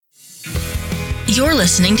You're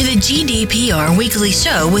listening to the GDPR Weekly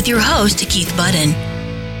Show with your host, Keith Budden.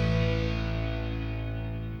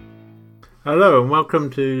 Hello and welcome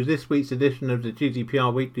to this week's edition of the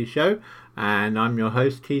GDPR Weekly Show, and I'm your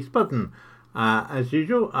host, Keith Budden. As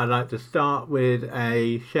usual, I'd like to start with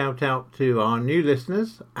a shout out to our new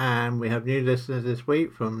listeners, and we have new listeners this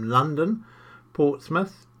week from London,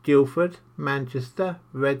 Portsmouth, Guildford, Manchester,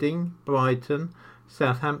 Reading, Brighton,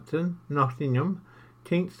 Southampton, Nottingham,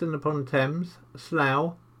 Kingston upon Thames,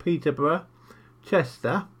 Slough, Peterborough,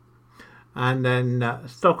 Chester, and then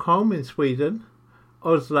Stockholm in Sweden,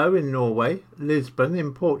 Oslo in Norway, Lisbon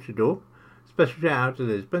in Portugal. Special shout out to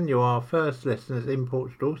Lisbon, you are our first listeners in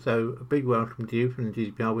Portugal, so a big welcome to you from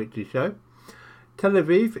the GDPR Weekly Show. Tel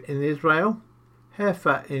Aviv in Israel,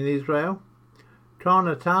 Haifa in Israel,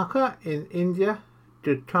 Karnataka in India,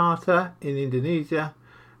 Jakarta in Indonesia,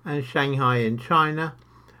 and Shanghai in China,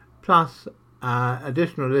 plus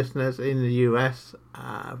additional listeners in the US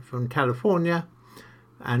from California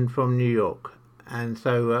and from New York. And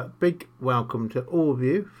so big welcome to all of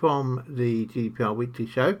you from the GDPR Weekly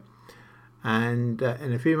Show. And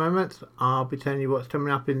in a few moments I'll be telling you what's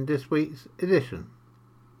coming up in this week's edition.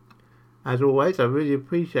 As always, I really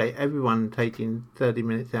appreciate everyone taking 30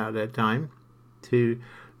 minutes out of their time to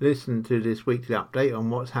listen to this weekly update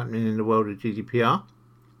on what's happening in the world of GDPR.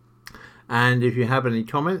 And if you have any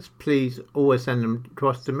comments, please always send them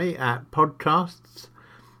across to me at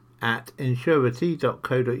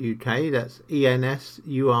podcasts@insurety.co.uk. That's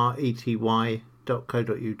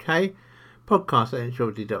ensurety.co.uk.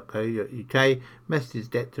 podcast@insurety.co.uk. Messages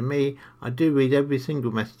get to me. I do read every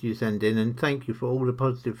single message you send in, and thank you for all the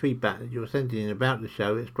positive feedback that you're sending in about the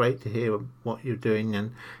show. It's great to hear what you're doing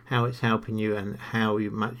and how it's helping you and how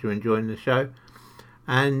much you're enjoying the show.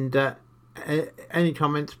 And any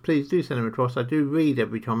comments, please do send them across. I do read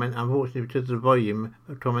every comment. Unfortunately, because of the volume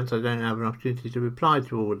of comments, I don't have an opportunity to reply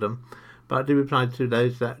to all of them, but I do reply to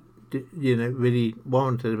those that really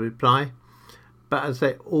warranted a reply. But as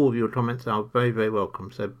I say, all of your comments are very, very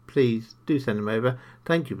welcome, so please do send them over.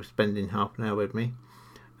 Thank you for spending half an hour with me,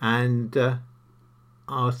 and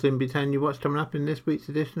I'll soon be telling you what's coming up in this week's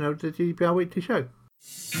edition of the GDPR Weekly Show.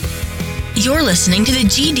 You're listening to the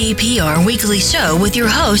GDPR Weekly Show with your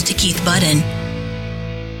host, Keith Budden.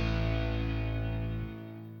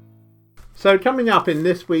 So coming up in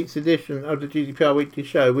this week's edition of the GDPR Weekly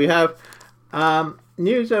Show, we have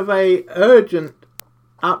news of a urgent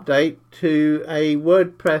update to a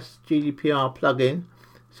WordPress GDPR plugin.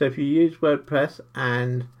 So if you use WordPress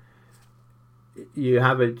and you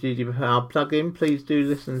have a GDPR plugin, please do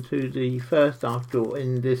listen to the first article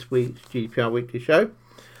in this week's GDPR Weekly Show.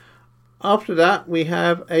 After that, we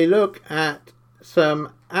have a look at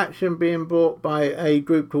some action being brought by a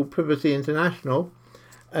group called Privacy International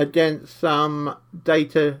against some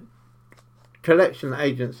data collection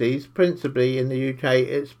agencies, principally in the UK,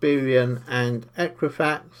 Experian and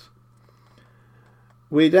Equifax.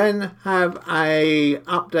 We then have a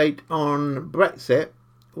update on Brexit,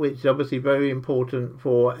 which is obviously very important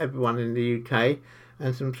for everyone in the UK,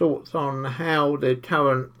 and some thoughts on how the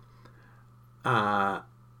current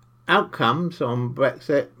outcomes on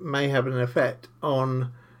Brexit may have an effect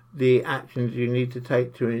on the actions you need to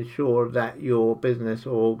take to ensure that your business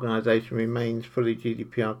or organisation remains fully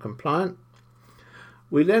GDPR compliant.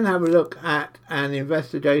 We then have a look at an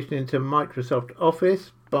investigation into Microsoft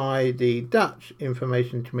Office by the Dutch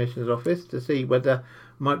Information Commissioner's Office to see whether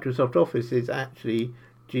Microsoft Office is actually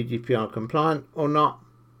GDPR compliant or not.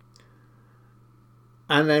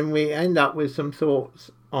 And then we end up with some thoughts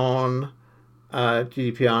on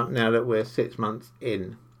GDPR now that we're 6 months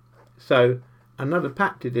in. So another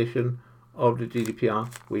packed edition of the GDPR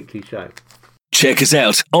Weekly Show. Check us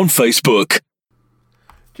out on Facebook.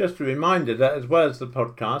 Just a reminder that as well as the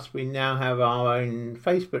podcast, we now have our own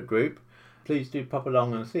Facebook group. Please do pop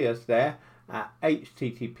along and see us there at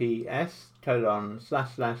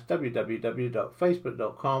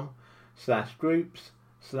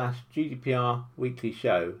https://www.facebook.com/groups/GDPR Weekly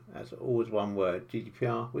Show. That's always one word,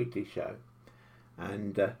 GDPR Weekly Show.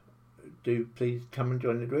 And do please come and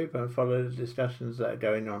join the group and follow the discussions that are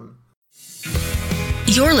going on.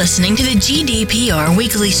 You're listening to the GDPR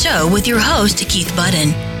Weekly Show with your host, Keith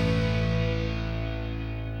Budden.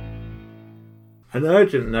 An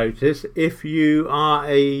urgent notice: if you are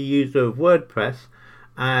a user of WordPress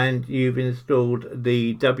and you've installed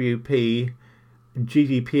the WP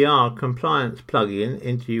GDPR compliance plugin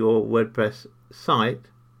into your WordPress site,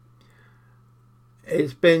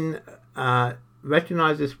 it's been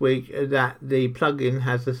recognised this week that the plugin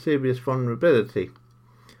has a serious vulnerability,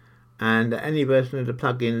 and any version of the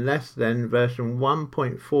plugin less than version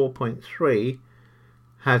 1.4.3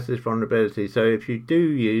 has this vulnerability. So if you do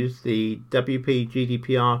use the WP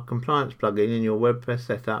GDPR compliance plugin in your WordPress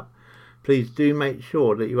setup, please do make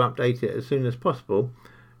sure that you update it as soon as possible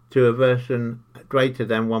to a version greater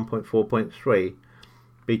than 1.4.3,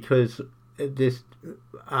 because this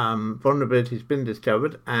vulnerability has been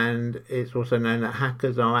discovered, and it's also known that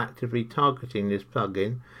hackers are actively targeting this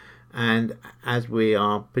plugin. And as we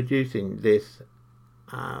are producing this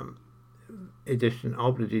edition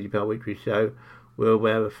of the GDPR Weekly Show, we're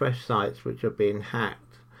aware of fresh sites which are being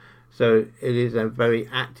hacked. So it is a very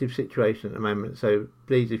active situation at the moment. So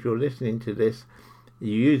please, if you're listening to this,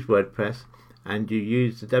 you use WordPress and you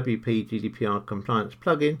use the WP GDPR compliance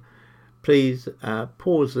plugin, please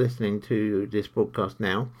pause listening to this broadcast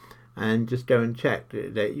now and just go and check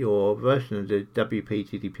that your version of the WP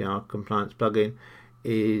GDPR compliance plugin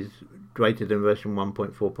is greater than version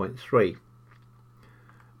 1.4.3.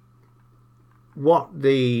 What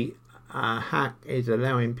the hack is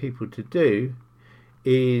allowing people to do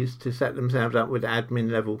is to set themselves up with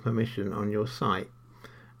admin level permission on your site,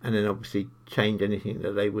 and then obviously change anything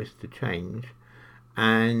that they wish to change.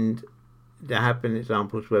 And there have been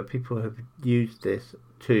examples where people have used this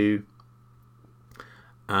to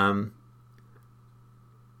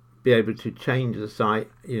be able to change the site,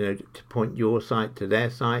 to point your site to their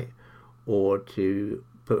site, or to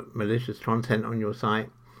put malicious content on your site,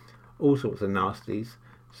 all sorts of nasties.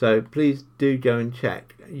 So please do go and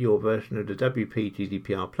check your version of the WP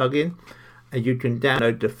GDPR plugin, and you can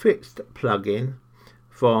download the fixed plugin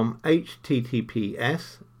from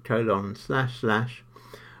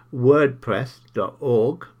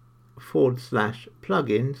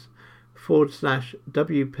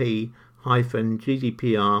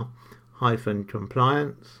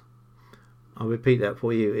I'll repeat that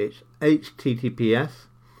for you. It's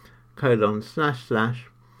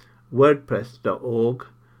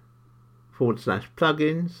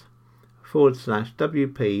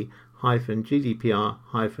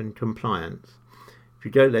If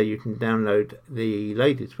you go there, you can download the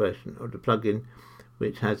latest version of the plugin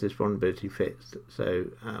which has this vulnerability fixed. So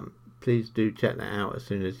please do check that out as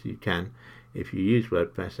soon as you can if you use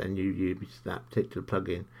WordPress and you use that particular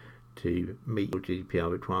plugin to meet your GDPR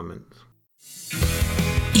requirements.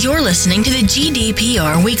 You're listening to the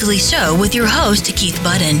GDPR Weekly Show with your host, Keith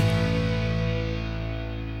Budden.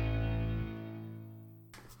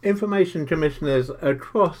 Information commissioners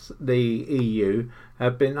across the EU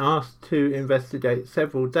have been asked to investigate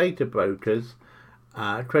several data brokers,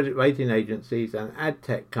 credit rating agencies and ad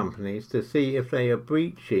tech companies to see if they are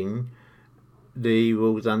breaching the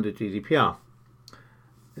rules under GDPR.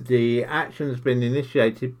 The action has been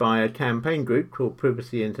initiated by a campaign group called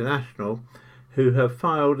Privacy International, who have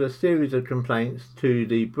filed a series of complaints to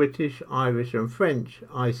the British, Irish and French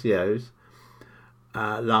ICOs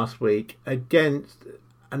last week against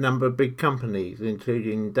a number of big companies,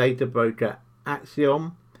 including data broker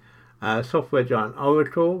Axiom, software giant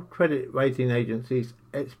Oracle, credit rating agencies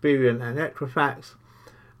Experian and Equifax,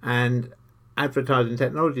 and advertising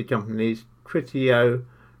technology companies Criteo,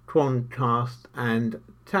 Quantcast and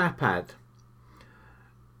Tapad.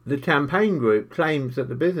 The campaign group claims that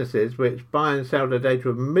the businesses which buy and sell the data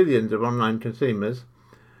of millions of online consumers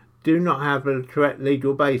do not have a correct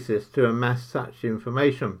legal basis to amass such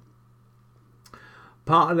information.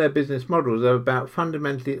 Part of their business models are about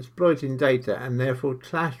fundamentally exploiting data and therefore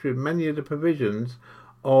clash with many of the provisions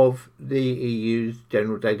of the EU's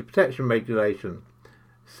General Data Protection Regulation,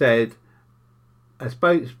 said a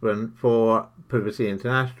spokesman for Privacy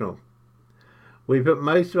International. We put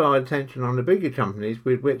most of our attention on the bigger companies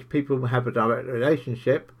with which people have a direct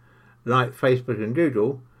relationship, like Facebook and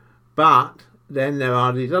Google, but then there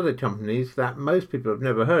are these other companies that most people have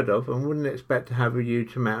never heard of and wouldn't expect to have a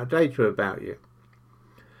huge amount of data about you.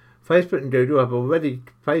 Facebook and Google have already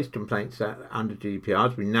faced complaints under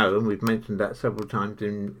GDPR, as we know, and we've mentioned that several times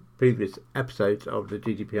in previous episodes of the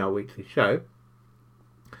GDPR Weekly Show.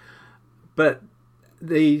 But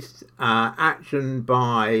these action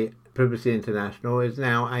by Privacy International is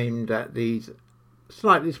now aimed at these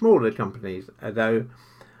slightly smaller companies, although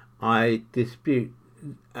I dispute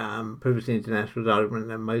Privacy International's argument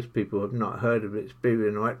that most people have not heard of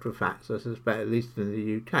Experian or Equifax. I suspect, at least in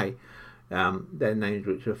the UK, they're names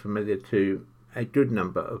which are familiar to a good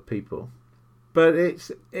number of people. But it's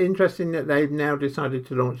interesting that they've now decided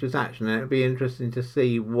to launch this action, and it'll be interesting to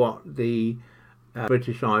see what the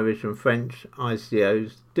British, Irish and French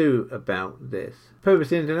ICOs do about this.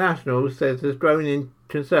 Privacy International says there's growing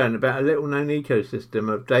concern about a little-known ecosystem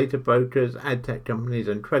of data brokers, ad tech companies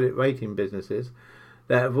and credit rating businesses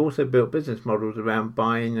that have also built business models around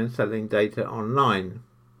buying and selling data online.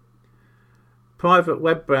 Private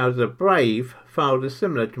web browser Brave filed a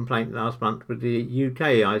similar complaint last month with the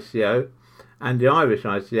UK ICO and the Irish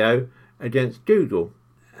ICO against Google.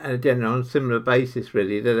 And again, on a similar basis,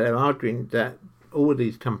 really, that they're arguing that all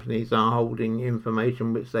these companies are holding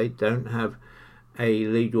information which they don't have a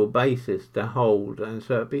legal basis to hold. And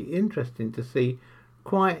so it'd be interesting to see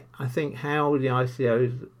quite, I think, how the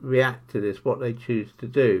ICOs react to this, what they choose to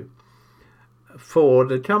do. For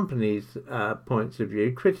the company's points of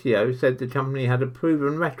view, Criteo said the company had a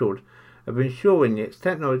proven record of ensuring its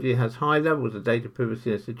technology has high levels of data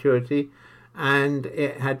privacy and security, and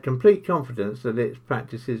it had complete confidence that its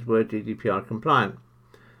practices were GDPR compliant.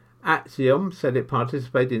 Axiom said it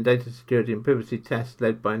participated in data security and privacy tests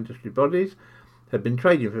led by industry bodies, had been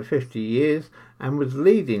trading for 50 years, and was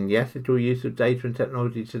leading the ethical use of data and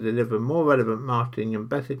technology to deliver more relevant marketing and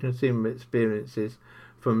better consumer experiences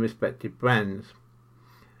from respective brands.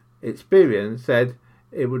 Experian said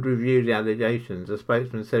it would review the allegations. A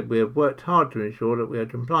spokesman said, "We have worked hard to ensure that we are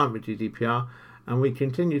compliant with GDPR, and we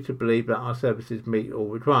continue to believe that our services meet all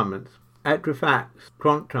requirements." Equifax,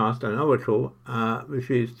 Quantcast and Oracle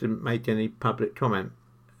refused to make any public comment.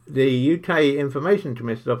 The UK Information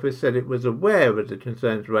Commissioner's Office said it was aware of the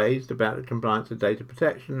concerns raised about the compliance of data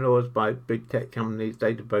protection laws by big tech companies,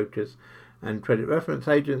 data brokers and credit reference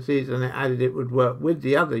agencies, and it added it would work with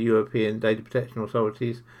the other European data protection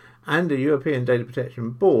authorities and the European Data Protection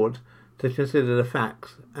Board to consider the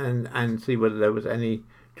facts and see whether there was any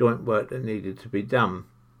joint work that needed to be done.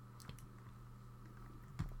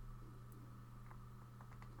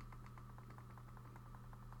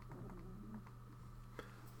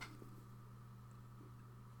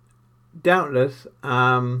 Doubtless,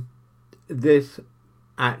 this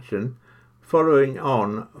action, following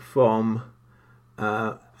on from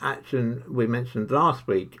action we mentioned last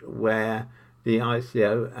week, where the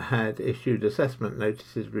ICO had issued assessment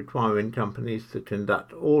notices requiring companies to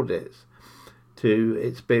conduct audits to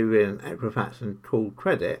Experian, Equifax and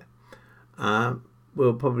Callcredit,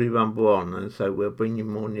 will probably rumble on, and so we'll bring you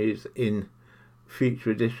more news in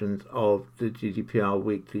future editions of the GDPR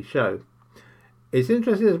Weekly Show. It's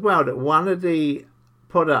interesting as well that one of the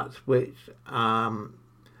products which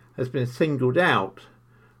has been singled out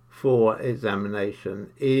for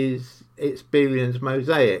examination is Experian's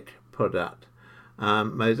Mosaic product.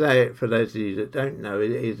 Mosaic, for those of you that don't know,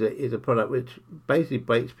 is a product which basically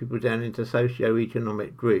breaks people down into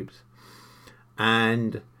socio-economic groups,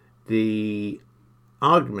 and the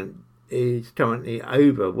argument is currently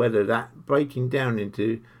over whether that breaking down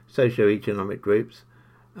into socio-economic groups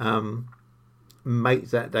makes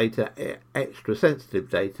that data extra sensitive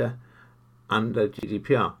data under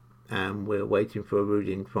GDPR, and we're waiting for a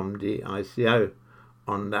ruling from the ICO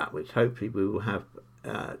on that, which hopefully we will have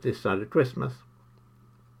this side of Christmas.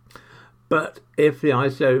 But if the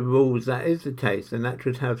ICO rules that is the case, then that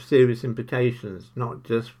could have serious implications, not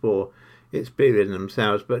just for Experian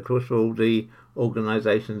themselves, but of course for all the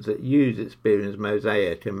organisations that use Experian's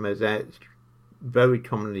Mosaic. And Mosaic's very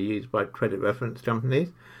commonly used by credit reference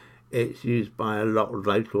companies. It's used by a lot of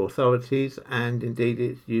local authorities, and indeed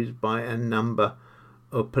it's used by a number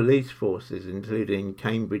of police forces, including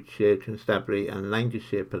Cambridgeshire Constabulary and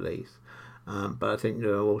Lancashire Police. But I think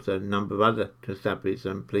there are also a number of other constabularies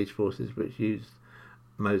and police forces which use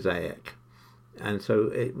Mosaic. And so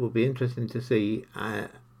it will be interesting to see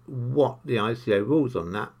what the ICO rules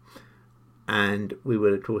on that. And we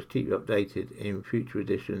will, of course, keep you updated in future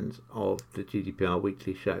editions of the GDPR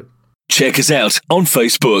Weekly Show. Check us out on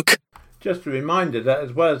Facebook. Just a reminder that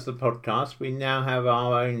as well as the podcast, we now have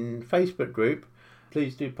our own Facebook group.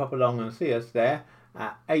 Please do pop along and see us there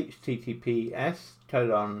at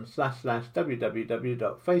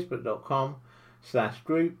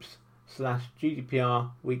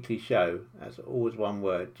https://www.facebook.com/groups/GDPR Weekly Show. That's always one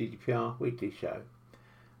word, GDPR Weekly Show.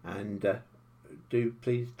 And do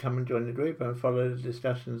please come and join the group and follow the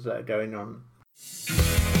discussions that are going on.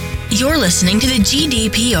 You're listening to the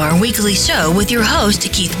GDPR Weekly Show with your host,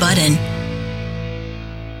 Keith Budden.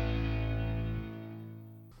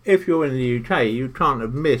 If you're in the UK, you can't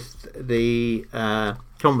have missed the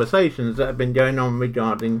conversations that have been going on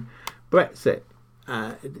regarding Brexit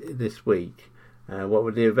this week. What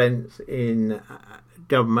were the events in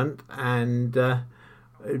government and the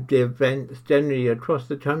events generally across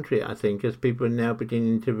the country, I think, as people are now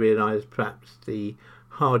beginning to realise perhaps the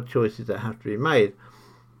hard choices that have to be made.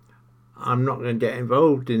 I'm not going to get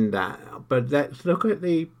involved in that, but let's look at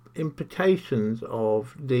the implications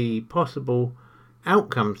of the possible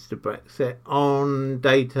outcomes to Brexit on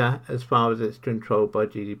data as far as it's controlled by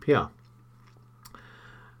GDPR.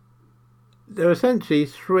 There are essentially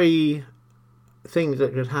three things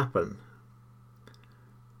that could happen.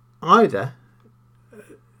 Either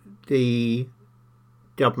the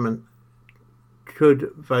government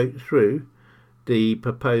should vote through the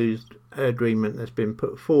proposed agreement that's been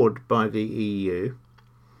put forward by the EU.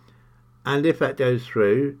 And if that goes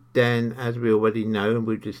through, then, as we already know, and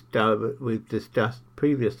we've discussed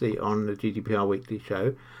previously on the GDPR Weekly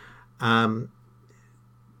Show,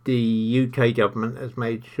 the UK government has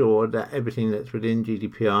made sure that everything that's within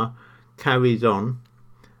GDPR carries on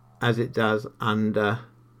as it does under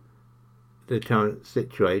the current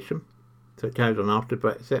situation. So it carries on after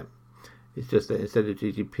Brexit. It's just that instead of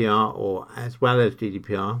GDPR, or as well as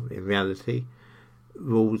GDPR, in reality,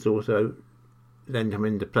 rules also then come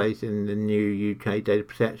into place in the new UK Data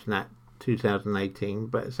Protection Act 2018,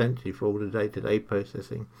 but essentially for all the day-to-day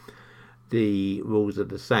processing, the rules are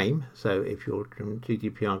the same. So if you're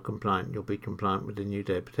GDPR compliant, you'll be compliant with the new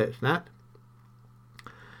Data Protection Act.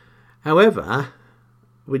 However,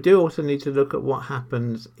 we do also need to look at what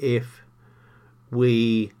happens if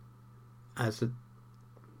we, as the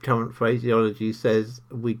current phraseology says,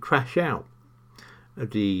 we crash out of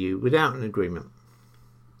the EU without an agreement.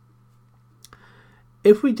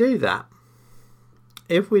 If we do that,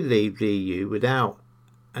 if we leave the EU without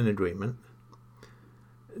an agreement,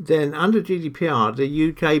 then under GDPR the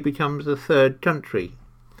UK becomes a third country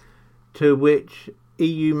to which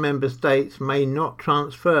EU member states may not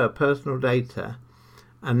transfer personal data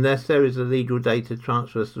unless there is a legal data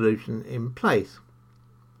transfer solution in place,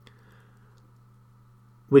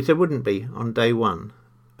 which there wouldn't be on day one.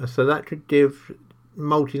 So that could give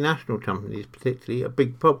multinational companies particularly a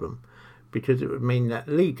big problem, because it would mean that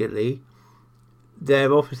legally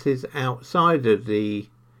their offices outside of the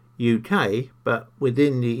UK but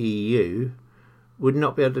within the EU would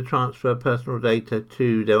not be able to transfer personal data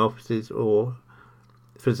to their offices or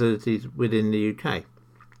facilities within the UK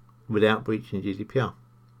without breaching GDPR.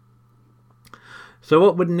 So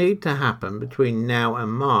what would need to happen between now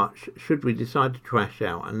and March, should we decide to crash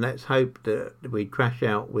out, and let's hope that we crash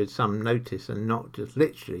out with some notice and not just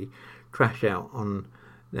literally crash out on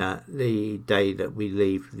the day that we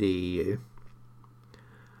leave the EU,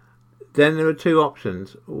 then there are two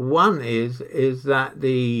options. One is that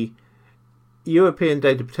the European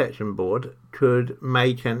Data Protection Board could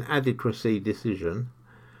make an adequacy decision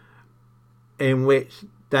in which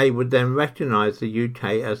they would then recognise the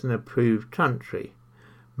UK as an approved country,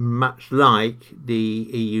 much like the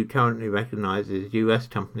EU currently recognises US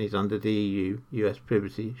companies under the EU-US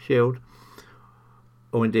Privacy Shield,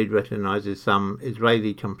 or indeed recognises some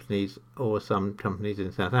Israeli companies or some companies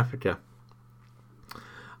in South Africa.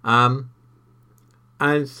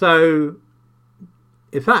 And so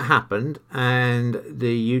if that happened and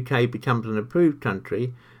the UK becomes an approved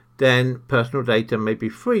country, then personal data may be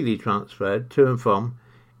freely transferred to and from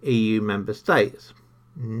EU member states.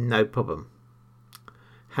 No problem.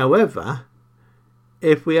 However,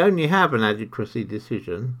 if we only have an adequacy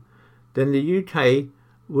decision, then the UK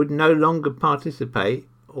would no longer participate,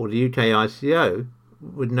 or the UK ICO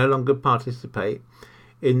would no longer participate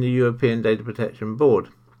in the European Data Protection Board.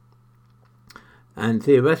 And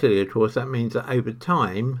theoretically, of course, that means that over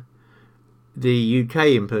time, the UK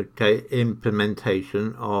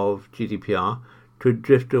implementation of GDPR could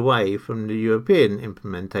drift away from the European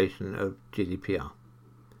implementation of GDPR.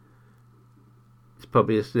 It's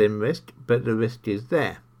probably a slim risk, but the risk is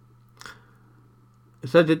there.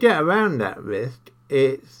 So to get around that risk,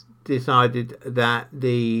 it's decided that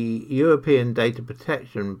the European Data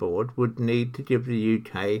Protection Board would need to give the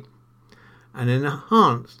UK an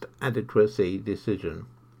enhanced adequacy decision.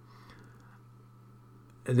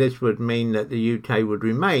 This would mean that the UK would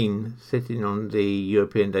remain sitting on the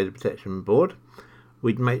European Data Protection Board.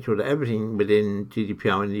 We'd make sure that everything within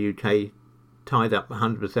GDPR in the UK tied up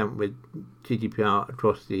 100% with GDPR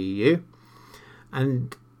across the EU,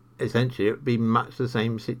 and essentially it would be much the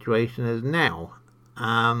same situation as now.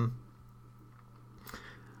 A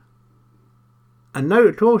note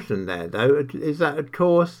of caution there, though, is that, of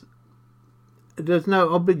course, there's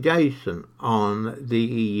no obligation on the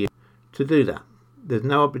EU to do that. There's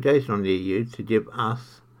no obligation on the EU to give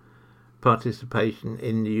us participation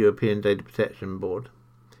in the European Data Protection Board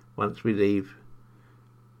once we leave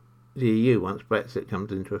the EU, once Brexit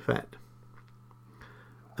comes into effect.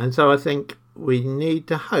 And so I think we need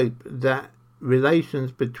to hope that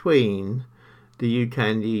relations between the UK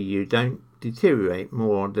and the EU don't deteriorate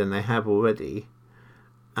more than they have already,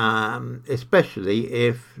 especially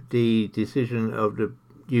if the decision of the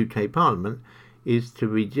UK Parliament is to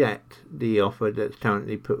reject the offer that's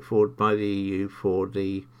currently put forward by the EU for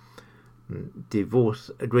the divorce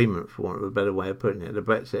agreement, for want of a better way of putting it, the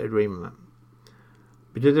Brexit agreement.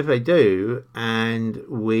 Because if they do, and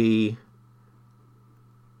we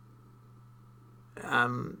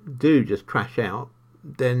do just crash out,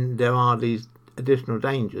 then there are these additional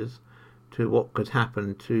dangers to what could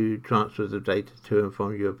happen to transfers of data to and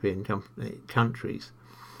from European countries.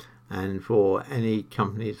 And for any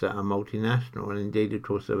companies that are multinational, and indeed, of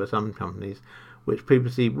course, there were some companies which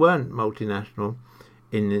previously weren't multinational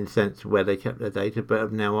in the sense where they kept their data, but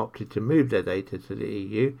have now opted to move their data to the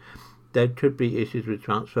EU, there could be issues with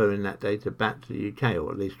transferring that data back to the UK,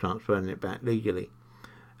 or at least transferring it back legally.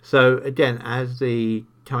 So again, as the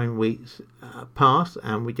coming weeks pass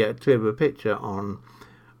and we get a clearer picture on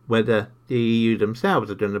whether the EU themselves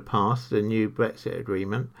are going to pass the new Brexit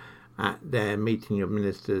agreement at their meeting of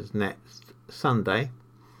ministers next Sunday,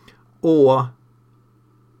 or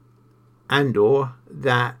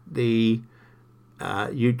that the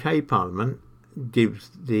UK Parliament gives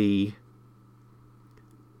the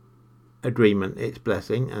agreement its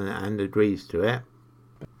blessing and agrees to it.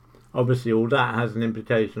 Obviously, all that has an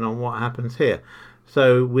implication on what happens here.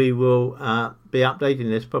 So we will be updating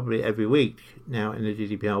this probably every week now in the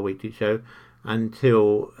GDPR Weekly Show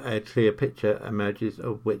until a clear picture emerges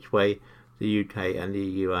of which way the UK and the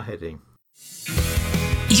EU are heading.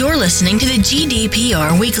 You're listening to the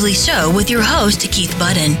GDPR Weekly Show with your host, Keith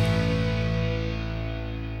Budden.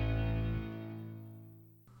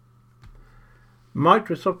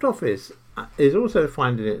 Microsoft Office is also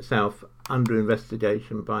finding itself under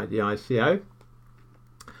investigation by the ICO.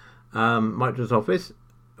 Microsoft Office,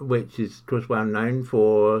 which is of course well known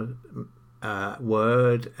for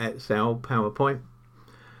Word, Excel, PowerPoint,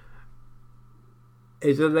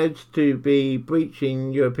 is alleged to be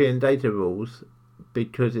breaching European data rules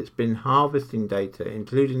because it's been harvesting data,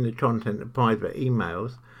 including the content of private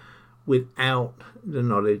emails, without the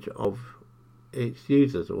knowledge of its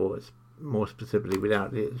users, or more specifically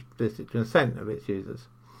without the explicit consent of its users.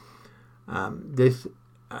 This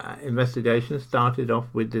investigation started off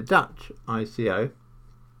with the Dutch ICO,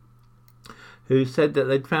 who said that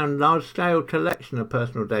they'd found large-scale collection of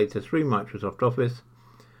personal data through Microsoft Office,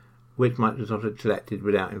 which Microsoft had collected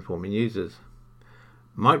without informing users.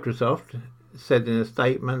 Microsoft said in a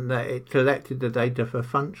statement that it collected the data for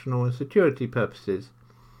functional and security purposes.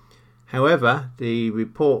 However, the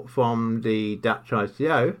report from the Dutch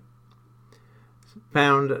ICO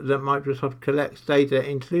found that Microsoft collects data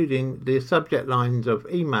including the subject lines of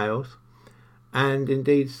emails and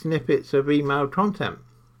indeed snippets of email content.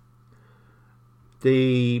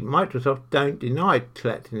 The Microsoft don't deny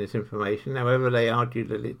collecting this information, however they argue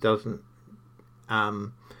that it doesn't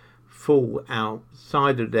fall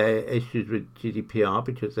outside of their issues with GDPR,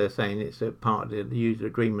 because they're saying it's a part of the user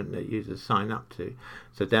agreement that users sign up to.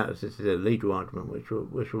 So doubtless this is a legal argument which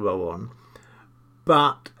will roll on.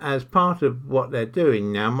 But as part of what they're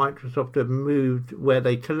doing now, Microsoft have moved where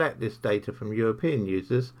they collect this data from European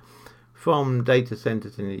users from data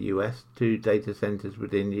centers in the US to data centers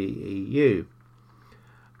within the EU.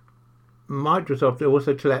 Microsoft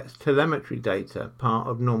also collects telemetry data, part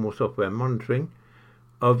of normal software monitoring,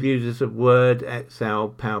 of users of Word, Excel,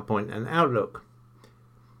 PowerPoint and Outlook.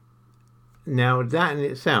 Now that in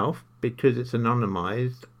itself, because it's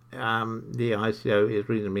anonymized, the ICO is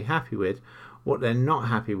reasonably happy with. What they're not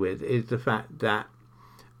happy with is the fact that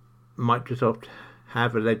Microsoft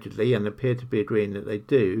have allegedly, and appear to be agreeing that they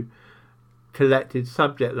do, collected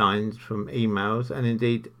subject lines from emails and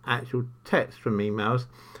indeed actual text from emails,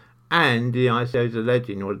 and the ICO is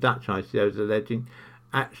alleging, or the Dutch ICO is alleging,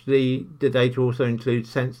 actually the data also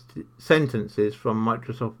includes sentences from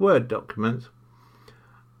Microsoft Word documents,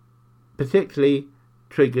 particularly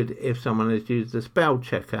triggered if someone has used the spell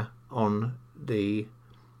checker on the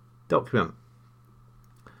document.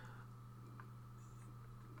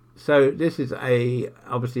 So this is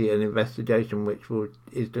obviously an investigation which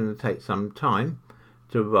is going to take some time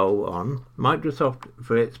to roll on. Microsoft,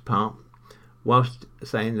 for its part, whilst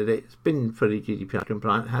saying that it's been fully GDPR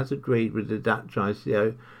compliant, has agreed with the Dutch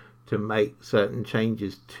ICO to make certain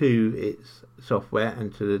changes to its software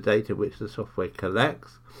and to the data which the software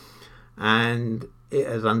collects, and it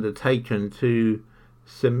has undertaken to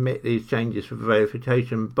submit these changes for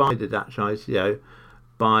verification by the Dutch ICO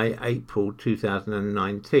by April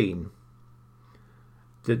 2019.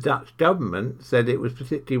 The Dutch government said it was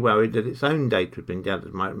particularly worried that its own data had been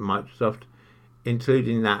gathered by Microsoft,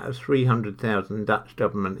 including that of 300,000 Dutch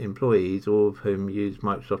government employees, all of whom use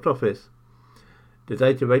Microsoft Office. The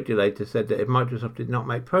data regulator said that if Microsoft did not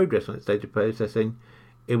make progress on its data processing,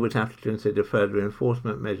 it would have to consider further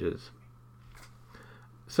enforcement measures.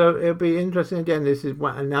 So it'll be interesting. Again, this is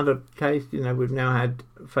another case. We've now had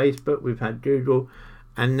Facebook, we've had Google,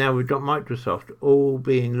 and now we've got Microsoft all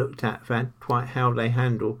being looked at for quite how they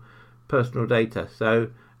handle personal data. So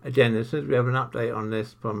Again, as soon as we have an update on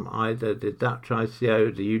this from either the Dutch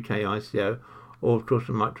ICO, the UK ICO, or of course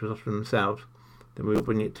from Microsoft themselves, then we'll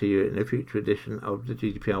bring it to you in a future edition of the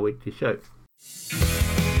GDPR Weekly Show.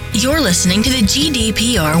 You're listening to the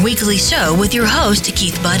GDPR Weekly Show with your host,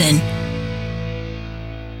 Keith Budden.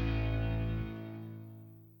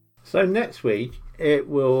 So next week, it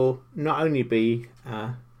will not only be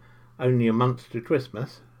only a month to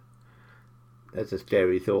Christmas. That's a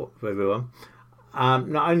scary thought for everyone.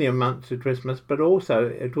 Not only a month to Christmas, but also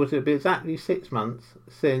it will be exactly 6 months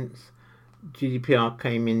since GDPR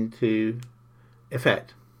came into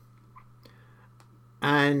effect.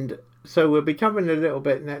 And so we'll be covering a little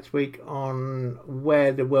bit next week on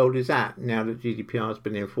where the world is at now that GDPR has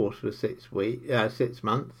been enforced for 6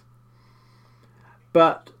 months.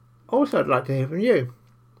 But also I'd like to hear from you.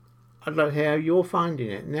 I'd like to hear how you're finding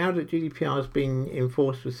it. Now that GDPR has been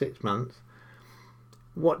enforced for 6 months,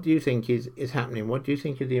 what do you think is happening? What do you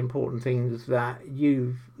think are the important things that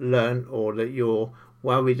you've learned, or that you're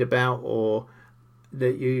worried about, or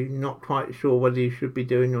that you're not quite sure whether you should be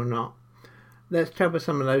doing or not? Let's cover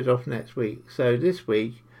some of those off next week. So this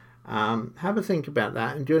week, have a think about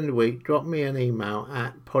that, and during the week, drop me an email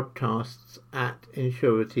at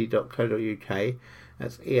podcasts@ensurety.co.uk.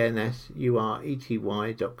 That's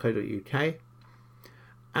ensurety.co.uk,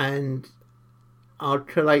 and I'll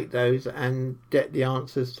collate those and get the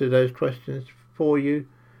answers to those questions for you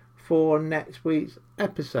for next week's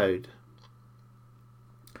episode.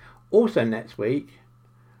 Also next week,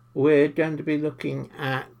 we're going to be looking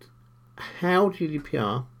at how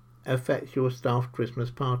GDPR affects your staff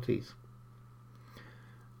Christmas parties.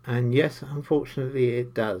 And yes, unfortunately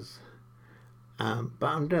it does. But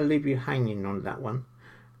I'm going to leave you hanging on that one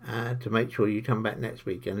to make sure you come back next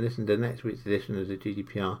week and listen to next week's edition of the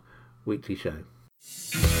GDPR Weekly Show.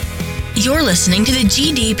 You're listening to the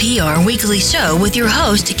GDPR Weekly Show with your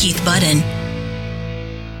host, Keith Budden.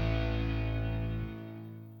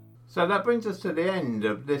 So that brings us to the end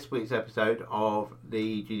of this week's episode of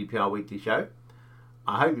the GDPR Weekly Show.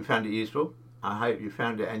 I hope you found it useful. I hope you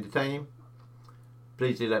found it entertaining.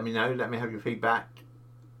 Please do let me know. Let me have your feedback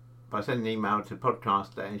by sending an email to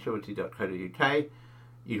podcast@ensurety.co.uk.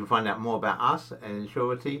 You can find out more about us at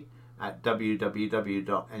Ensurety at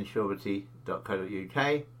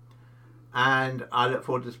www.ensurety.co.uk. And I look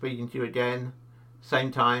forward to speaking to you again,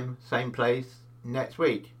 same time, same place, next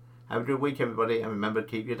week. Have a good week, everybody, and remember to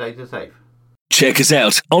keep your data safe. Check us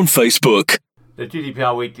out on Facebook. The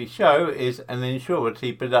GDPR Weekly Show is an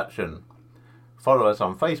Ensurety production. Follow us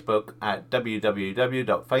on Facebook at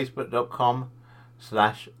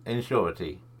www.facebook.com/Ensurety.